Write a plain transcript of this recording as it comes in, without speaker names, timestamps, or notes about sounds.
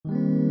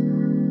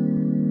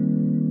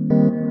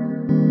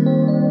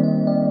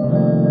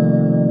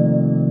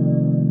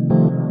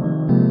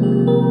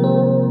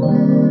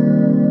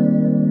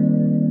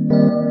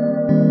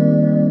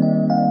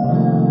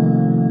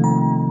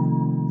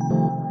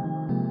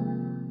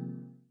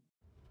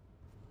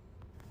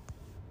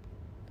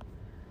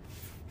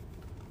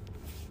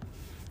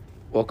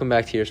Welcome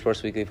back to your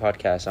Sports Weekly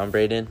podcast. I'm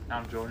Braden.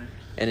 I'm Jordan.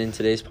 And in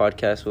today's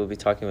podcast, we'll be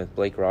talking with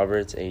Blake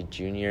Roberts, a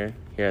junior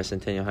here at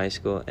Centennial High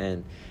School.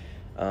 And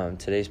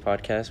today's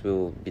podcast, we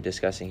will be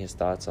discussing his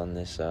thoughts on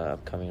this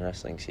upcoming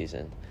wrestling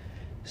season.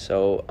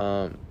 So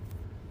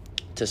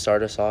to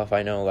start us off,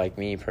 I know, like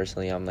me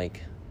personally, I'm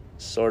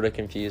sort of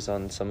confused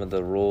on some of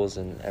the rules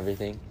and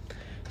everything.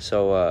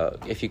 So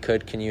if you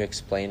could, can you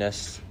explain to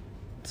us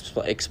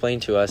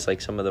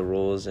some of the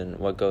rules and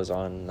what goes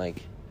on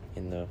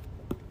in the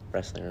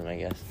wrestling room, I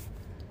guess?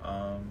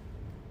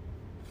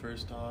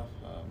 First off,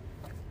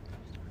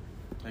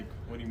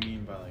 what do you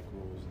mean by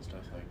rules and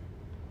stuff?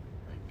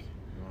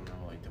 You want to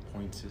know the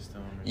point system?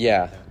 Or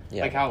Yeah, like that?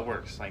 yeah. How it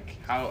works.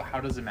 How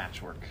does the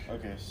match work?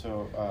 Okay,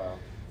 so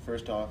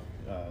first off,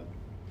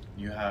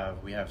 we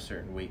have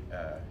certain weight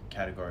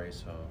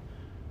categories. So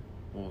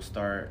we'll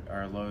start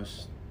our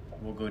lowest.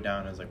 We'll go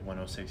down as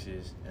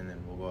 106s, and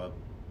then we'll go up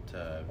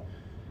to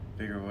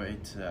bigger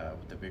weights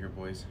with the bigger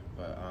boys.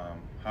 But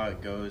how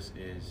it goes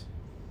is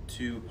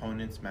two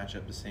opponents match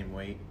up the same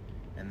weight,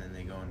 and then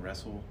they go and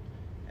wrestle,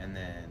 and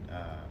then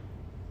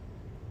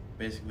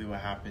basically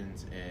what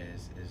happens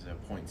is a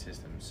point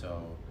system.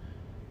 So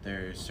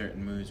there's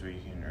certain moves where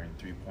you can earn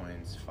 3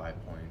 points, 5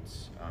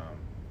 points.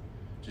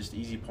 Just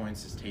easy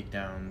points is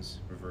takedowns,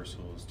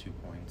 reversals, 2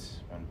 points,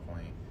 1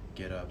 point,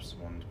 get ups,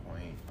 1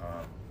 point.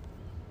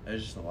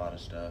 There's just a lot of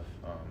stuff.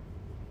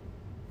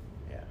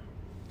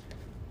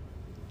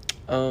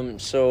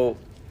 So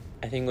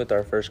I think with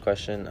our first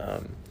question,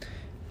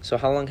 so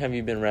how long have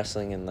you been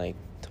wrestling in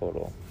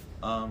total?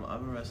 I've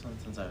been wrestling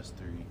since I was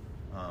 3.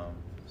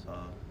 So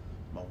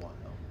a while.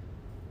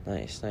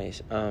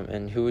 Nice.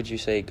 And who would you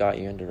say got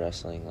you into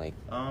wrestling?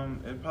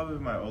 It'd probably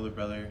be my older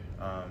brother.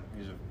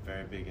 He's a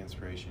very big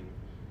inspiration.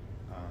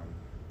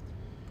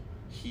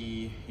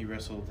 He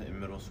wrestled in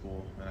middle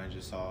school, and I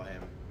just saw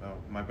him. Well,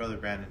 my brother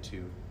Brandon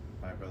too.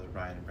 My brother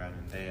Brian and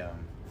Brandon.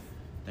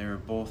 They were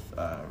both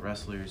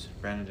wrestlers.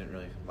 Brandon didn't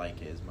really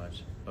like it as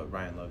much, but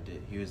Brian loved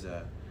it. He was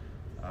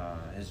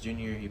his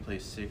junior year, he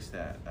placed 6th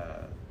at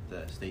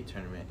the state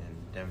tournament in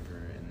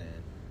Denver, and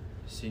then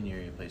senior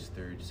year, he placed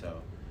 3rd.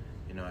 So,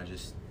 I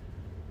just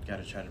got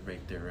to try to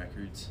break their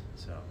records.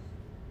 So.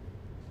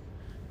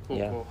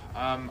 Cool.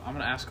 I'm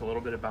gonna ask a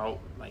little bit about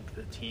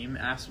the team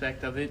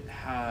aspect of it.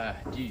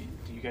 Do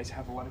you guys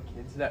have a lot of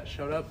kids that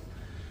showed up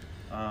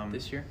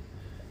this year?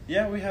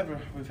 Yeah, we've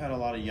had a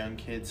lot of young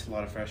kids, a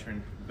lot of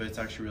freshmen, but it's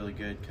actually really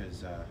good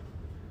because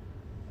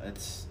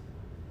it's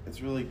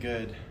really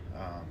good.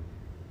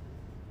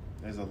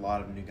 There's a lot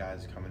of new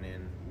guys coming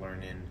in,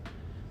 learning.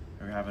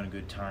 We're having a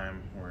good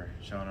time. We're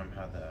showing them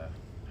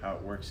how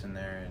it works in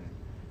there, and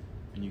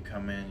when you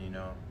come in,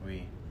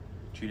 we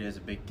treat it as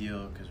a big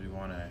deal because we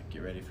want to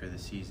get ready for the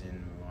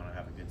season. We want to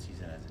have a good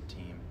season as a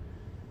team,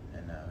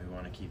 and we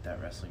want to keep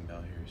that wrestling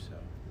belt here. So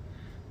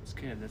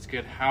That's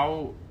good.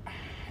 How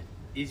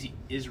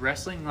is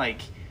wrestling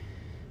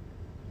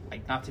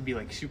not to be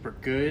super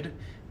good,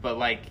 but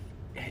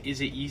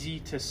is it easy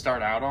to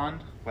start out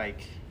on?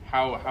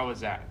 How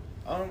is that?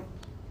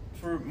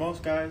 For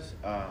most guys,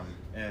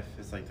 if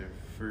it's their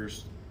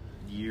first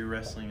year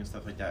wrestling and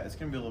stuff like that, it's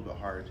gonna be a little bit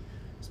hard,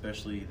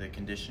 especially the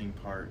conditioning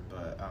part.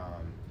 But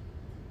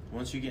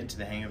once you get into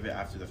the hang of it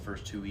after the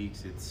first 2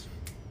 weeks,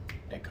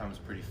 it comes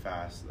pretty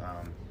fast.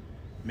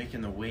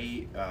 Making the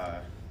weight,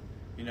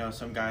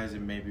 some guys,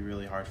 it may be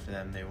really hard for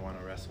them. They want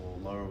to wrestle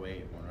lower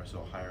weight, want to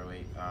wrestle higher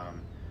weight.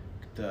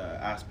 The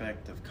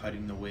aspect of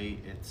cutting the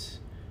weight, it's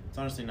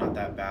honestly not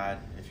that bad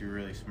if you're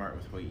really smart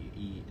with what you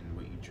eat and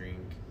what you drink.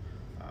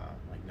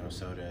 No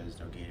sodas,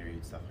 no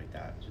Gatorade, stuff like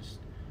that. Just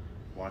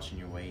watching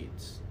your weight,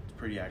 it's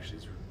pretty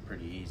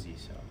easy.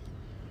 So,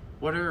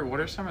 What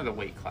are some of the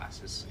weight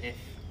classes, if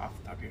off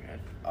the top of your head?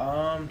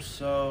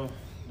 So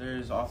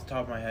there's off the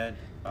top of my head.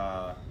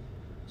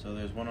 So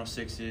there's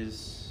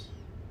 106s,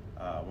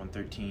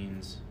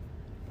 113s,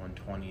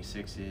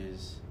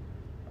 126s,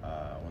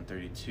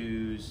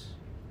 132s,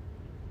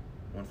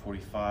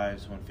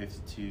 145s,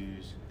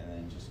 152s, and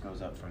then just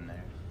goes up from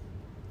there.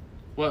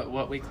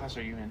 What weight class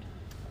are you in?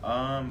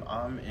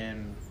 I'm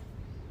in,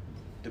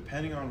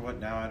 depending on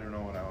I don't know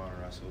what I want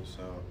to wrestle.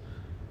 So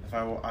if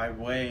I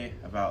weigh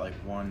about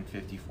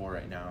 154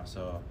 right now.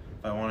 So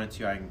if I wanted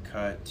to, I can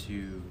cut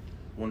to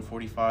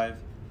 145,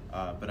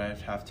 but I'd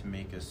have to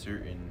make a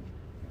certain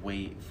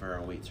weight for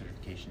our weight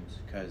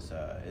certifications because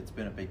it's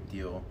been a big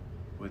deal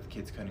with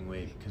kids cutting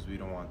weight because we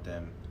don't want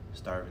them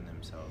starving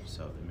themselves,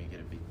 so they make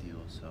it a big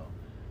deal. So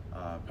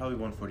probably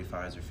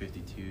 145s or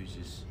 52s,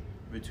 just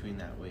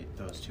between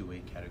those 2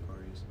 weight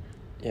categories.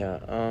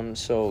 Yeah.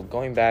 So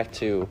going back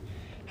to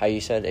how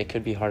you said it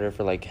could be harder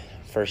for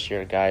first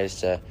year guys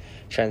to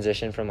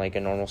transition from a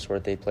normal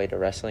sport they play to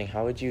wrestling,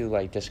 how would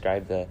you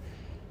describe the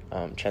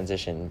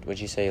transition? Would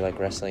you say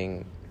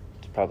wrestling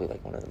is probably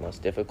one of the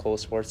most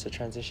difficult sports to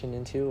transition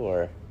into,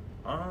 or?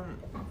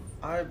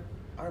 I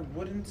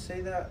wouldn't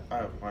say that.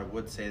 I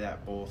would say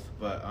that both,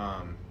 but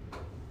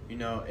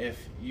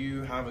if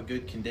you have a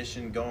good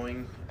condition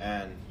going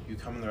and you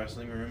come in the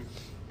wrestling room,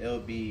 it'll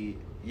be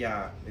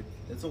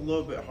it's a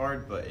little bit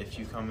hard, but if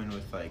you come in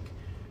with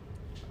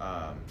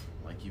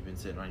like you've been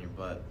sitting on your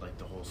butt like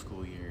the whole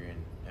school year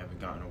and haven't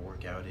gotten a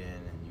workout in,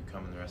 and you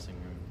come in the wrestling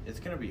room, it's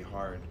gonna be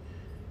hard.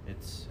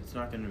 It's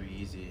not gonna be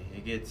easy.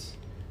 It gets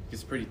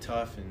pretty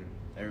tough, and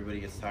everybody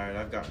gets tired.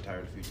 I've gotten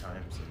tired a few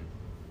times,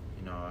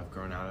 and I've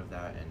grown out of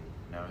that, and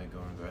now I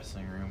go into the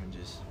wrestling room and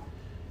just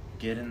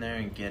get in there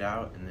and get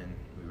out, and then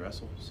we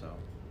wrestle. So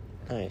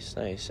Nice.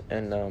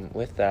 And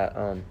with that,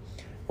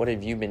 what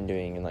have you been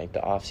doing in like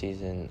the off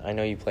season? I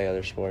know you play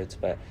other sports,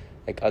 but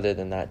like other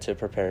than that, to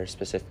prepare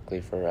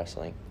specifically for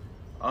wrestling.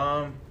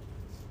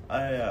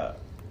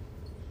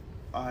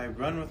 I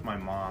run with my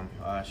mom.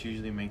 She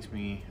usually makes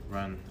me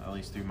run at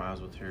least 3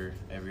 miles with her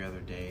every other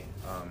day.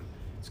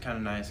 It's kind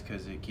of nice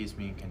because it keeps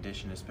me in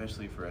condition,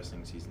 especially for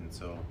wrestling season.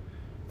 So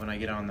when I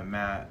get on the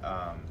mat,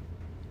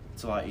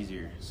 it's a lot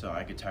easier. So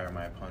I could tire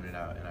my opponent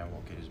out, and I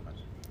won't get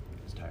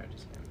as tired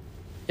as him.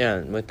 Yeah,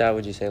 and with that,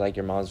 would you say like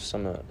your mom's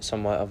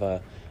somewhat of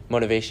a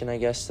motivation, I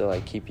guess, to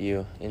like keep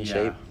you in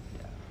shape?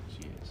 Yeah,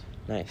 she is.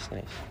 Nice.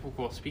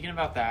 Cool. Speaking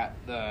about that,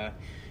 the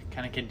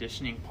kind of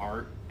conditioning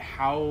part,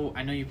 how,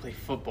 I know you play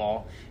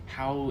football,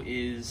 how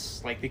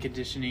is like the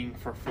conditioning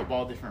for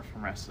football different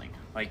from wrestling?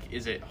 Like,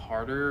 is it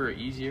harder or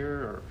easier,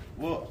 or?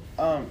 Well,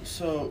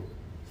 so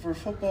for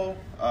football,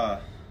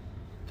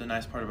 the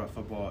nice part about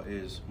football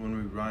is when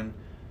we run,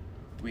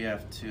 we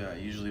have to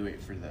usually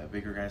wait for the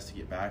bigger guys to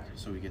get back,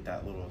 so we get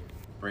that little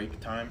break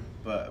time.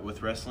 But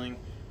with wrestling,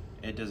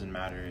 it doesn't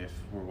matter if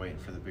we're waiting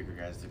for the bigger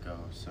guys to go.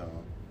 So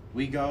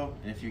we go,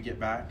 and if you get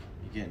back,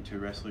 you get into a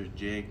wrestler's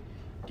jig,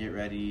 get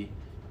ready,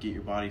 get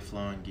your body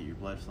flowing, get your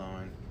blood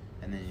flowing,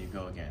 and then you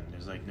go again.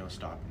 There's like no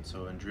stopping.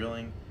 So in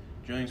drilling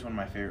is one of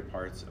my favorite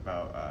parts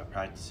about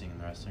practicing in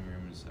the wrestling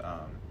rooms.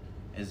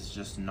 Is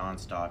just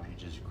nonstop.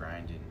 You're just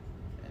grinding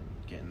and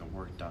getting the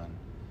work done.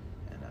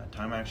 And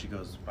time actually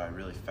goes by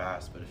really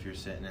fast, but if you're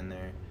sitting in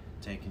there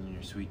taking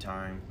your sweet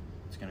time,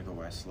 it's gonna go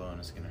by slow and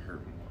it's gonna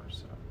hurt more.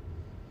 So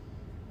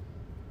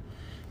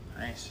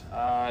Nice.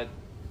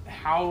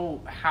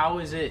 How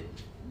is it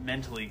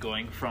mentally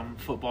going from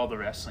football to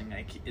wrestling?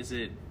 Like,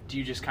 do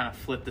you just kind of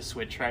flip the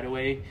switch right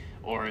away,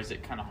 or is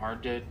it kind of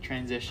hard to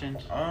transition?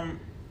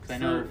 Because I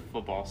know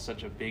football is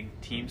such a big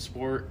team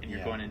sport, and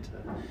you're going into.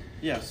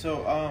 Yeah.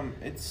 So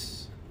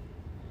it's,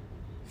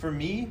 for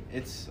me,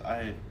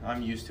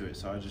 I'm used to it,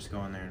 so I just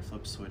go in there and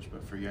flip switch.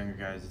 But for younger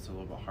guys, it's a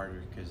little bit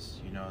harder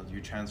because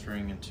you're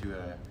transferring into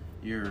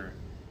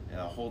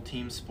a whole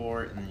team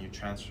sport, and then you're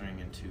transferring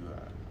into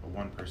a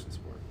one-person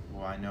sport.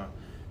 Well, I know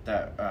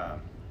that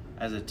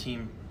as a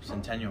team,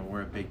 Centennial,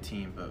 we're a big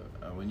team,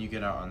 but when you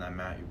get out on that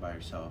mat, you're by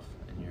yourself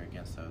and you're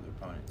against the other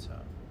opponent. So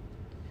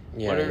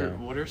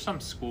what are some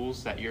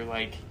schools that you're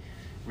like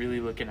really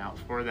looking out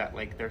for, that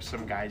like there's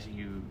some guys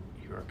you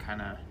are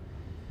kind of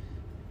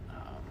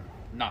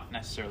not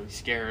necessarily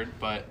scared,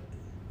 but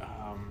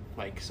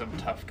like some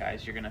tough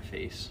guys you're gonna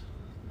face?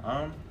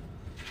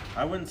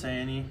 I wouldn't say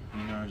any.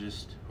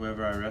 Just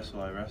whoever I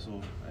wrestle, I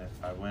wrestle.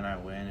 If I win, I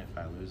win. If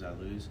I lose, I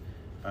lose.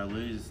 If I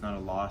lose, it's not a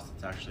loss.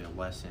 It's actually a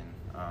lesson.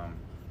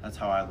 That's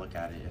how I look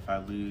at it. If I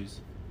lose,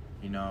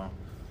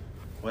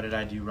 what did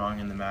I do wrong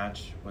in the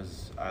match?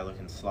 Was I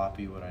looking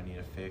sloppy? What I need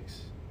to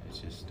fix? It's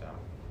just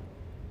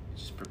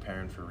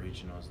preparing for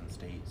regionals and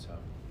state. So.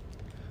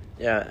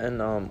 Yeah,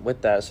 and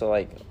with that, so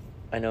like,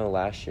 I know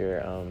last year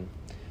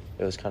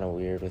it was kind of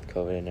weird with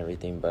COVID and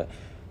everything, but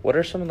what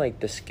are some of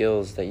like the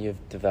skills that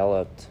you've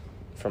developed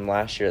from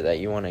last year that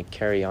you want to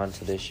carry on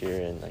to this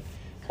year and like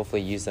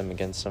hopefully use them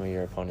against some of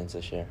your opponents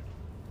this year?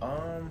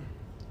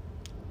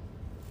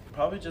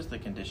 Probably just the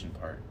condition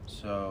part.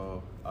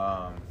 So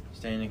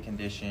staying in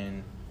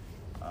condition,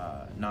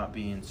 not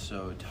being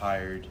so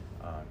tired,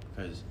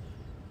 because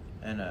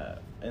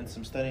and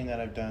some studying that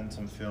I've done,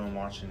 some film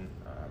watching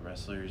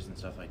wrestlers and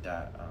stuff like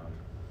that,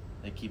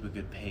 they keep a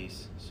good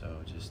pace. So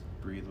just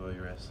breathe while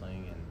you're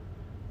wrestling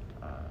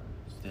and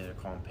stay at a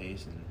calm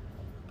pace, and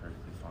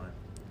perfectly fine.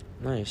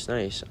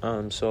 Nice.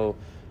 So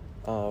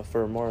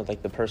for more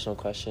like the personal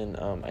question,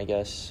 I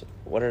guess,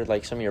 what are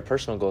like some of your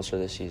personal goals for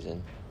this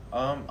season?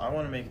 I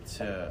want to make it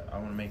to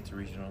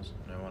regionals,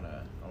 and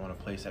I want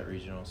to place at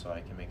regionals so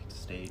I can make it to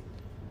state.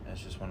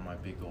 That's just one of my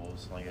big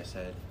goals. Like I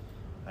said,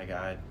 I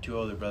got 2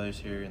 older brothers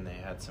here, and they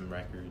had some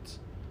records,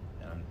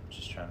 and I'm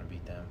just trying to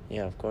beat them.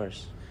 Yeah, of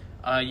course.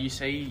 You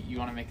say you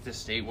want to make it to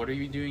state. What are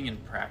you doing in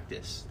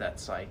practice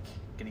that's like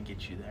gonna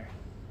get you there?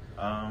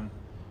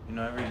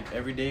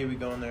 Every day we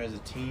go in there as a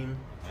team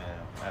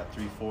at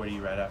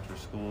 3:40 right after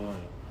school,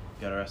 and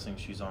got our wrestling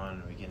shoes on,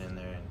 and we get in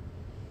there and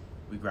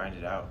we grind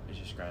it out. We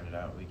just grind it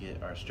out. We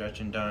get our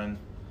stretching done,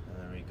 and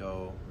then we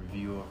go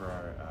review over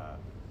our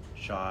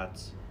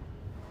shots,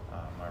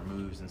 our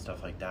moves and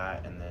stuff like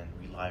that, and then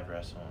we live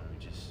wrestle, and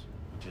we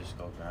just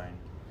go grind.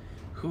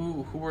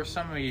 Who were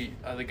some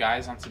of the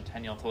guys on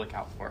Centennial to look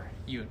out for,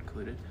 you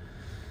included?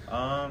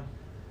 I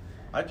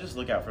just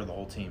look out for the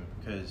whole team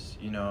because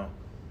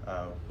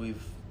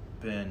we've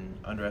been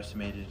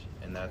underestimated,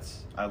 and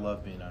I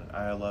love being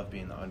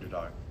the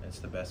underdog. It's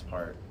the best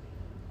part.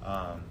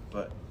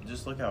 But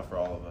just look out for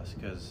all of us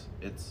because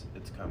it's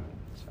coming.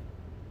 So.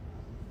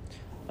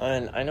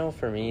 And I know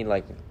for me,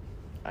 like,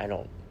 I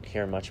don't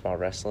hear much about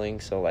wrestling.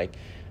 So like,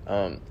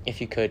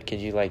 if you could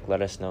you like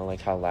let us know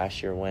like how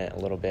last year went a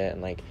little bit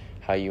and like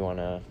how you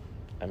wanna,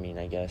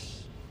 I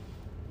guess,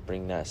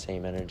 bring that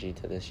same energy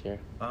to this year?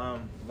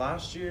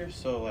 Last year,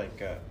 so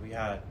like we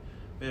had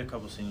a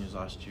couple seniors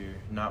last year.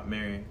 Not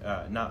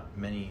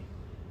many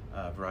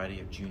variety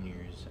of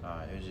juniors.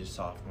 It was just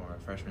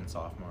freshman,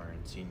 sophomore,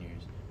 and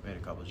seniors. We had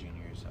a couple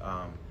juniors.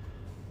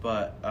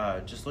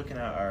 But just looking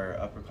at our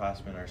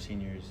upperclassmen, our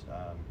seniors,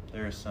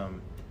 there are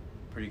some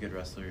pretty good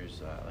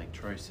wrestlers like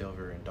Troy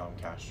Silver and Dom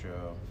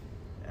Castro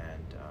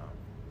and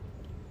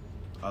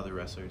other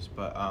wrestlers.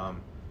 But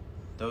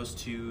those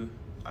two,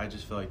 I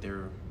just feel like they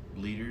were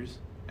leaders,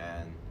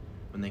 and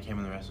when they came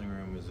in the wrestling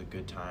room, it was a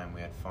good time.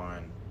 We had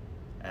fun,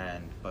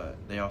 but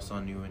they also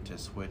knew when to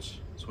switch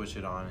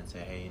it on and say,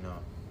 hey,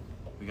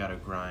 we got to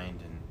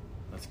grind and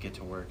let's get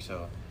to work.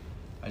 So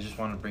I just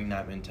want to bring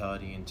that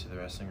mentality into the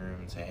wrestling room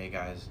and say, hey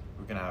guys,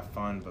 we're gonna have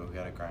fun, but we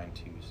got to grind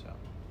too. So.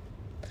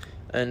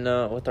 And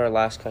with our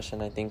last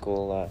question, I think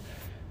we'll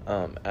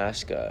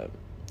ask.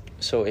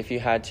 So if you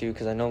had to,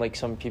 because I know like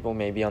some people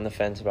may be on the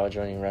fence about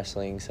joining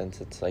wrestling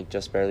since it's like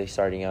just barely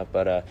starting up,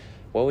 but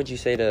what would you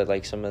say to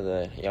like some of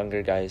the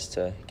younger guys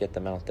to get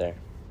them out there?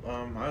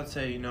 I would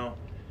say,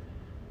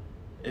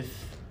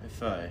 if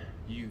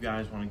you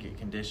guys want to get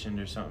conditioned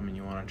or something and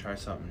you want to try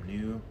something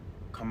new,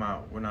 come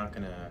out. We're not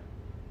gonna.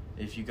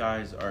 If you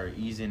guys are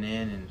easing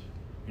in and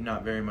you're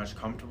not very much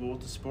comfortable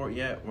with the sport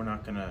yet, we're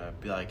not gonna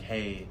be like,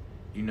 hey,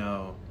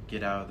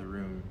 get out of the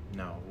room.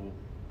 No,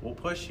 we'll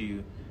push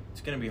you.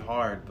 It's gonna be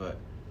hard, but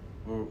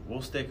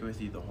we'll stick with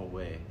you the whole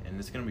way, and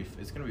it's gonna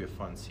be a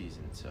fun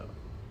season. So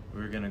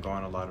we're gonna go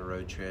on a lot of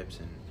road trips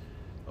and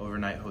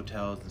overnight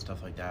hotels and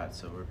stuff like that.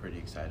 So we're pretty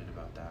excited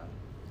about that.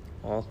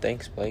 Well,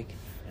 thanks, Blake.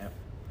 Yep.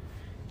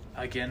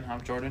 Again,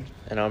 I'm Jordan.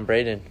 And I'm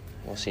Braden.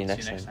 We'll see you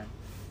next time.